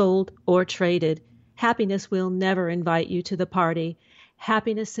 sold, or traded. Happiness will never invite you to the party.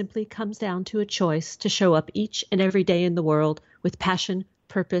 Happiness simply comes down to a choice to show up each and every day in the world with passion,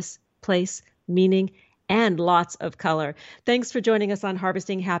 purpose, place, meaning, and lots of color. Thanks for joining us on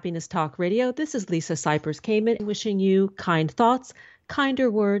Harvesting Happiness Talk Radio. This is Lisa Cypers-Kamen, wishing you kind thoughts, kinder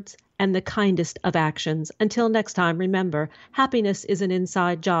words, and the kindest of actions. Until next time, remember, happiness is an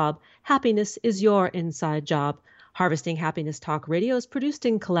inside job. Happiness is your inside job. Harvesting Happiness Talk Radio is produced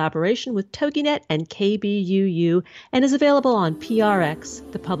in collaboration with TogiNet and KBUU and is available on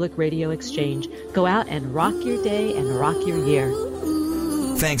PRX, the Public Radio Exchange. Go out and rock your day and rock your year.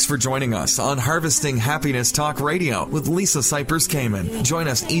 Thanks for joining us on Harvesting Happiness Talk Radio with Lisa Cypers-Kamen. Join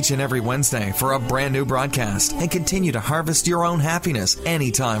us each and every Wednesday for a brand new broadcast and continue to harvest your own happiness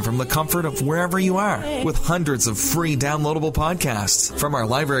anytime from the comfort of wherever you are with hundreds of free downloadable podcasts from our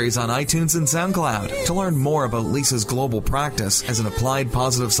libraries on iTunes and SoundCloud. To learn more about Lisa's global practice as an applied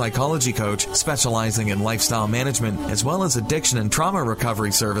positive psychology coach specializing in lifestyle management as well as addiction and trauma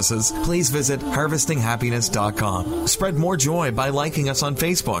recovery services, please visit harvestinghappiness.com. Spread more joy by liking us on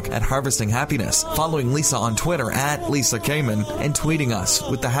Facebook at Harvesting Happiness, following Lisa on Twitter at Lisa Kamen, and tweeting us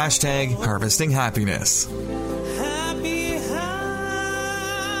with the hashtag Harvesting Happiness.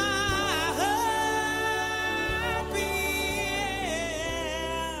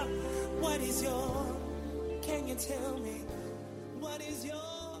 Can you tell me what is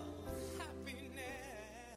your